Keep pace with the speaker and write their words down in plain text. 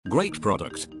Great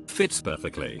product. Fits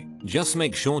perfectly. Just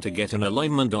make sure to get an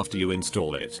alignment after you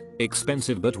install it.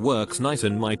 Expensive but works nice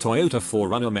in my Toyota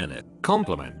 4Runner Minute.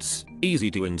 Compliments.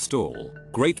 Easy to install.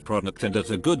 Great product and at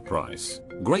a good price.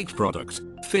 Great product.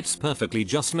 Fits perfectly,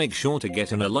 just make sure to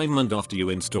get an alignment after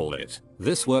you install it.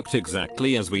 This worked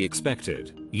exactly as we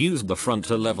expected. Used the front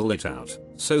to level it out,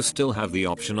 so still have the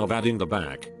option of adding the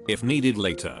back if needed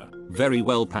later. Very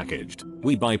well packaged.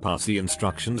 We bypassed the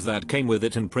instructions that came with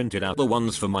it and printed out the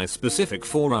ones for my specific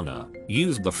 4Runner.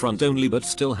 Used the front only but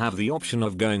still have the option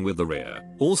of going with the rear.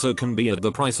 Also can be at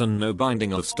the price and no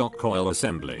binding of stock coil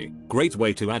assembly. Great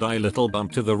way to add a little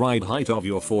bump to the ride height of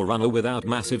your 4Runner without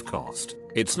massive cost.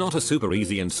 It's not a super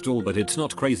easy install, but it's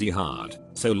not crazy hard.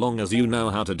 So long as you know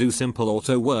how to do simple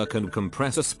auto work and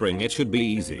compress a spring, it should be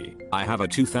easy. I have a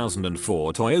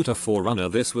 2004 Toyota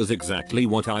 4Runner. This was exactly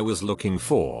what I was looking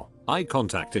for. I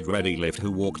contacted ReadyLift,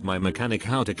 who walked my mechanic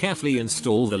how to carefully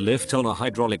install the lift on a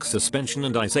hydraulic suspension,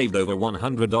 and I saved over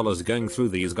 $100 going through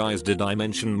these guys. Did I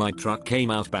mention my truck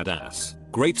came out badass?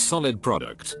 Great solid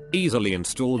product, easily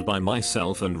installed by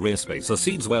myself, and rear spacer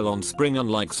seats well on spring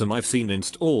unlike some I've seen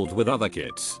installed with other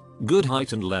kits. Good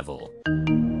height and level.